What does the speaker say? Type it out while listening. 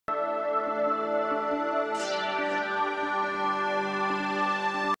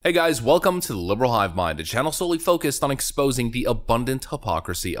Hey guys, welcome to the Liberal Hive Mind, a channel solely focused on exposing the abundant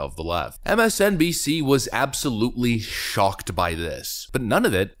hypocrisy of the left. MSNBC was absolutely shocked by this, but none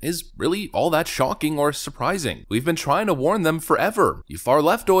of it is really all that shocking or surprising. We've been trying to warn them forever. You far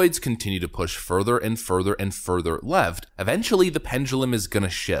leftoids continue to push further and further and further left. Eventually, the pendulum is gonna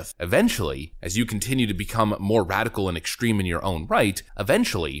shift. Eventually, as you continue to become more radical and extreme in your own right,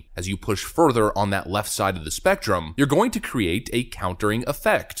 eventually, as you push further on that left side of the spectrum, you're going to create a countering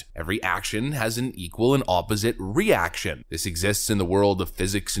effect. Every action has an equal and opposite reaction. This exists in the world of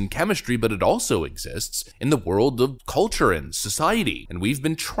physics and chemistry, but it also exists in the world of culture and society, and we've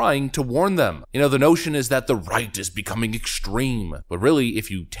been trying to warn them. You know, the notion is that the right is becoming extreme, but really,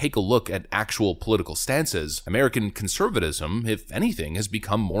 if you take a look at actual political stances, American conservatism, if anything, has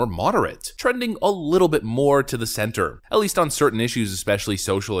become more moderate, trending a little bit more to the center, at least on certain issues, especially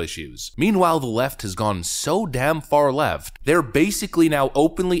social issues. Meanwhile, the left has gone so damn far left, they're basically now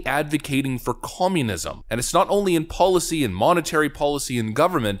openly advocating for communism. And it's not only in policy and monetary policy and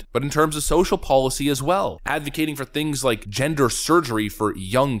government, but in terms of social policy as well. Advocating for things like gender surgery for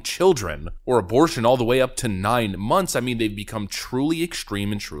young children, or abortion all the way up to 9 months. I mean, they've become truly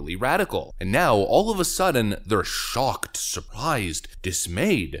extreme and truly radical. And now, all of a sudden, they're shocked, surprised,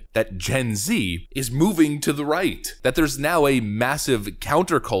 dismayed that Gen Z is moving to the right. That there's now a massive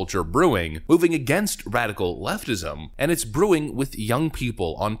counterculture brewing, moving against radical leftism, and it's brewing with young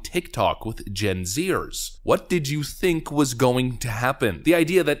people on TikTok with Gen Zers. What did you think was going to happen? The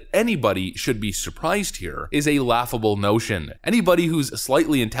idea that anybody should be surprised here is a laughable notion. Anybody who's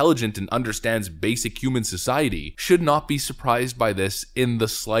slightly intelligent and understands basic human society should not be surprised by this in the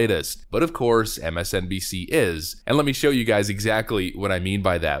slightest. But of course, MSNBC is. And let me show you guys exactly what I mean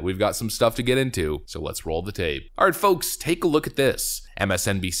by that. We've got some stuff to get into, so let's roll the tape. Alright folks, take a look at this.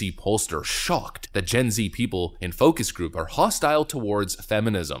 MSNBC pollster shocked that Gen Z people in focus group are hostile towards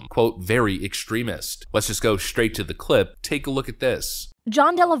feminism. Quote, very extremist. Let's just go straight to the clip. Take a look at this.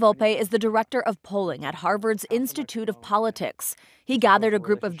 John Della Volpe is the director of polling at Harvard's Institute of Politics. He gathered a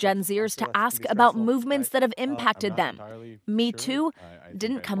group of Gen Zers to ask about movements that have impacted them. Me Too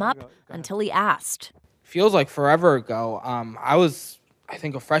didn't come up until he asked. Feels like forever ago. I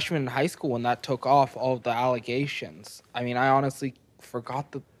think, a freshman in high school when that took off, all of the allegations. I mean, I honestly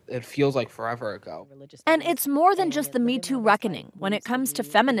forgot that it feels like forever ago. And it's more than just the Me Too reckoning. When it comes to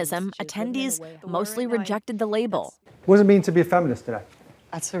feminism, attendees mostly rejected the label. What does it mean to be a feminist today?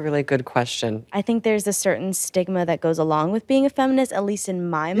 That's a really good question. I think there's a certain stigma that goes along with being a feminist, at least in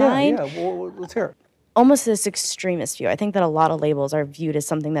my mind. Yeah, well, let's hear it. Almost this extremist view. I think that a lot of labels are viewed as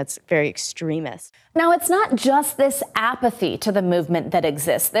something that's very extremist. Now, it's not just this apathy to the movement that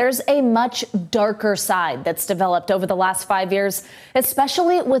exists. There's a much darker side that's developed over the last 5 years,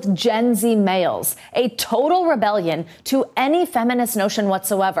 especially with Gen Z males. A total rebellion to any feminist notion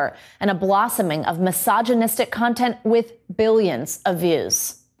whatsoever, and a blossoming of misogynistic content with billions of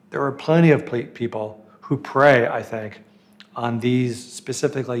views. There are plenty of people who prey, I think, on these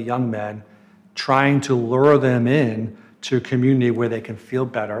specifically young men, trying to lure them in to a community where they can feel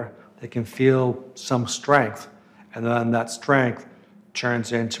better, they can feel some strength, and then that strength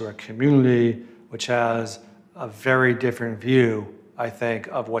turns into a community which has a very different view, I think,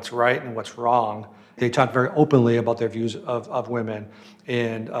 of what's right and what's wrong. They talk very openly about their views of women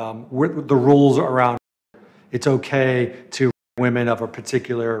and the rules around it's okay to women of a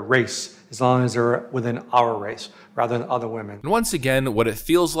particular race as long as they're within our race rather than other women. And once again, what it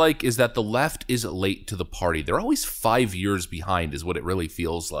feels like is that the left is late to the party. They're always 5 years behind is what it really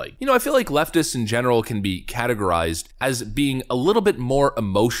feels like. You know, I feel like leftists in general can be categorized as being a little bit more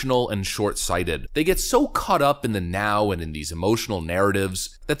emotional and short-sighted. They get so caught up in the now and in these emotional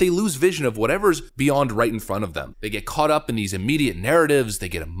narratives that they lose vision of whatever's beyond right in front of them. They get caught up in these immediate narratives, they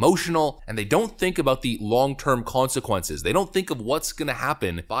get emotional, and they don't think about the long-term consequences. They don't think of what's gonna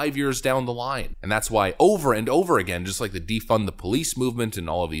happen 5 years down the line. And that's why over and over again, just like the defund the police movement and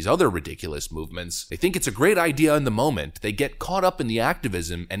all of these other ridiculous movements, they think it's a great idea in the moment. They get caught up in the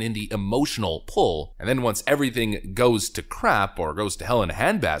activism and in the emotional pull. And then once everything goes to crap or goes to hell in a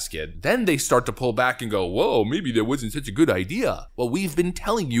handbasket, then they start to pull back and go, whoa, maybe that wasn't such a good idea. Well, we've been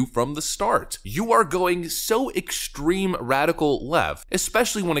telling you from the start. You are going so extreme radical left,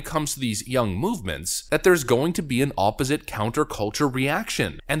 especially when it comes to these young movements, that there's going to be an opposite counterculture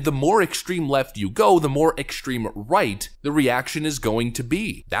reaction. And the more extreme left you go, the more extreme right the reaction is going to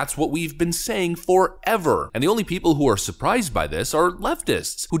be. That's what we've been saying forever. And the only people who are surprised by this are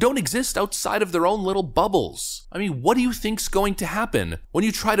leftists, who don't exist outside of their own little bubbles. I mean, what do you think's going to happen when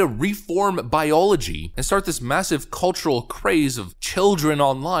you try to reform biology and start this massive cultural craze of children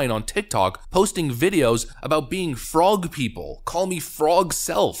online on TikTok posting videos about being frog people? Call me frog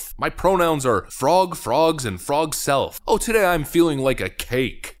self. My pronouns are frog, frogs, and frog self. Oh, today I'm feeling like a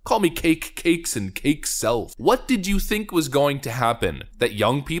cake. Call me cake, cakes, and cake self. What did you think was going to happen? That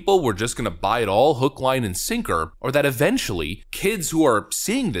young people were just gonna buy it all hook, line, and sinker? Or that eventually kids who are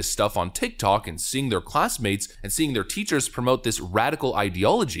seeing this stuff on TikTok and seeing their classmates and seeing their teachers promote this radical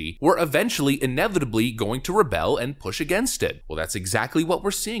ideology were eventually inevitably going to rebel and push against it? Well, that's exactly what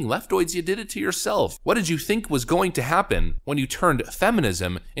we're seeing. Leftoids, you did it to yourself. What did you think was going to happen when you turned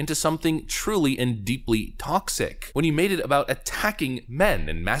feminism into something truly and deeply toxic? When you made it about attacking men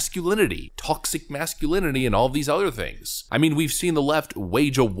and masculinity, toxic masculinity, and all these other things? I mean, we've seen the left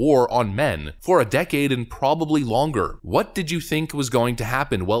wage a war on men for a decade and probably longer. What did you think was going to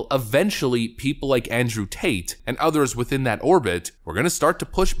happen? Well, eventually people like Andrew Tate and others within that orbit were going to start to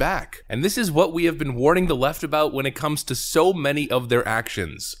push back. And this is what we have been warning the left about when it comes to so many of their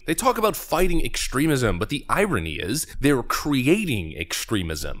actions. They talk about fighting extremism, but the irony is they're creating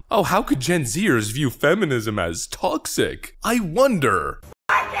extremism. Oh, how could Gen Zers view feminism as toxic? I wonder.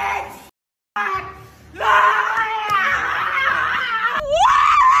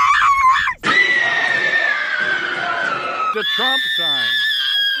 The Trump sign.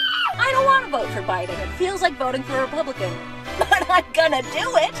 I don't want to vote for Biden. It feels like voting for a Republican. But I'm gonna do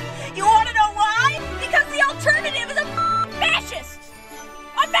it. You want to know why? Because the alternative is a fascist.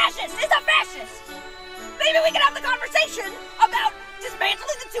 A fascist is a fascist. Maybe we can have the conversation about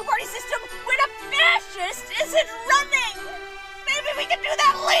dismantling the two-party system when a fascist isn't running. Maybe we can do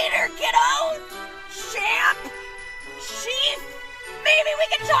that later, kiddo. Champ. Chief. Maybe we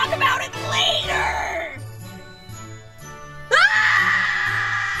can talk about it later.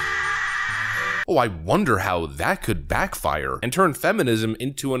 Oh, I wonder how that could backfire and turn feminism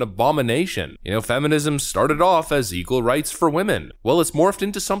into an abomination. You know, feminism started off as equal rights for women. Well, it's morphed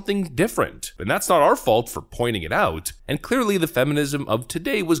into something different, and that's not our fault for pointing it out. And clearly the feminism of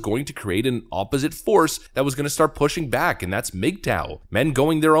today was going to create an opposite force that was going to start pushing back, and that's MGTOW, men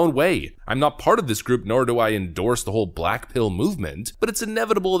going their own way. I'm not part of this group, nor do I endorse the whole black pill movement, but it's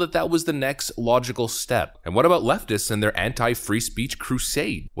inevitable that that was the next logical step. And what about leftists and their anti-free speech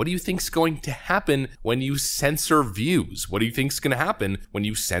crusade? What do you think's going to happen when you censor views? What do you think's going to happen when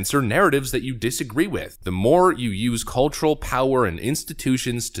you censor narratives that you disagree with? The more you use cultural power and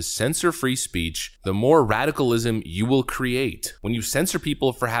institutions to censor free speech, the more radicalism you will create. When you censor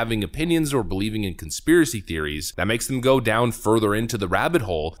people for having opinions or believing in conspiracy theories, that makes them go down further into the rabbit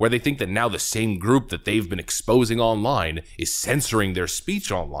hole where they think that now the same group that they've been exposing online is censoring their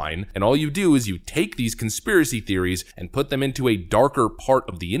speech online, and all you do is you take these conspiracy theories and put them into a darker part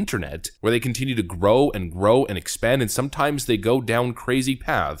of the internet where they continue to grow and expand, and sometimes they go down crazy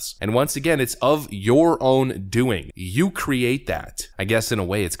paths. And once again, it's of your own doing. You create that. I guess in a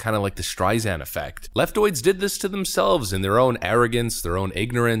way it's kind of like the Streisand effect. Leftoids did this to themselves in their own arrogance, their own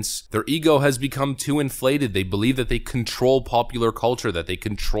ignorance. Their ego has become too inflated. They believe that they control popular culture, that they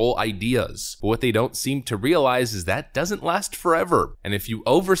control ideas. But what they don't seem to realize is that doesn't last forever. And if you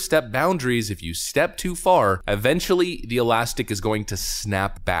overstep boundaries, if you step too far, eventually the elastic is going to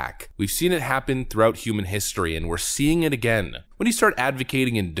snap back. We've seen it happen throughout human history, and we're seeing it again. When you start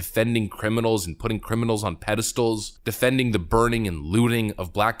advocating and defending criminals and putting criminals on pedestals, defending the burning and looting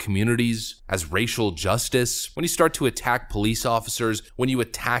of black communities as racial justice, when you start to attack police officers, when you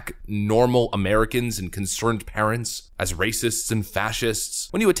attack normal Americans and concerned parents as racists and fascists,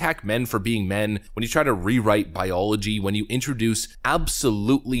 when you attack men for being men, when you try to rewrite biology, when you introduce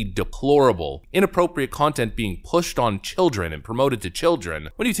absolutely deplorable, inappropriate content being pushed on children and promoted to children,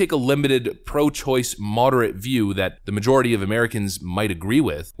 when you take a limited, pro-choice, moderate view that the majority of Americans might agree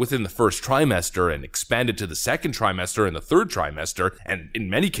with within the first trimester and expand it to the second trimester and the third trimester, and in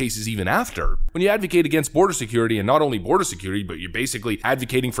many cases even after. When you advocate against border security, and not only border security, but you're basically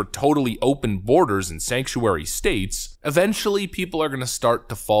advocating for totally open borders and sanctuary states, eventually people are going to start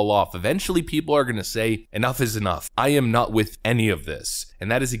to fall off. Eventually people are going to say, enough is enough. I am not with any of this. And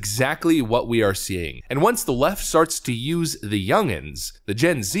that is exactly what we are seeing. And once the left starts to use the youngins, the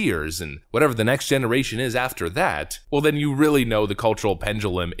Gen Zers, and whatever the next generation is after that, well then you really clearly know the cultural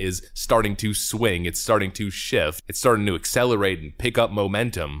pendulum is starting to swing, it's starting to shift, it's starting to accelerate and pick up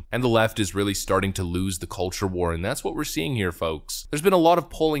momentum, and the left is really starting to lose the culture war, and that's what we're seeing here, folks. There's been a lot of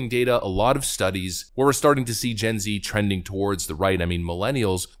polling data, a lot of studies, where we're starting to see Gen Z trending towards the right. I mean,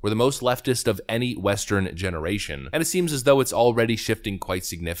 millennials were the most leftist of any Western generation, and it seems as though it's already shifting quite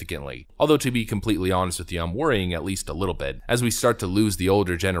significantly. Although, to be completely honest with you, I'm worrying at least a little bit, as we start to lose the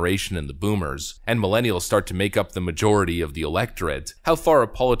older generation and the boomers, and millennials start to make up the majority of the electorate. How far are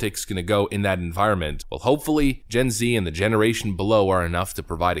politics going to go in that environment? Well, hopefully, Gen Z and the generation below are enough to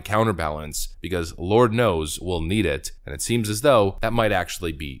provide a counterbalance, because Lord knows we'll need it, and it seems as though that might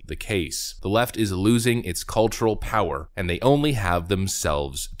actually be the case. The left is losing its cultural power, and they only have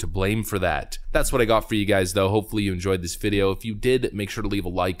themselves to blame for that. That's what I got for you guys, though. Hopefully you enjoyed this video. If you did, make sure to leave a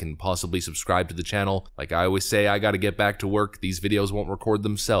like and possibly subscribe to the channel. Like I always say, I gotta get back to work. These videos won't record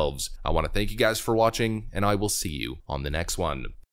themselves. I want to thank you guys for watching, and I will see you on the next one.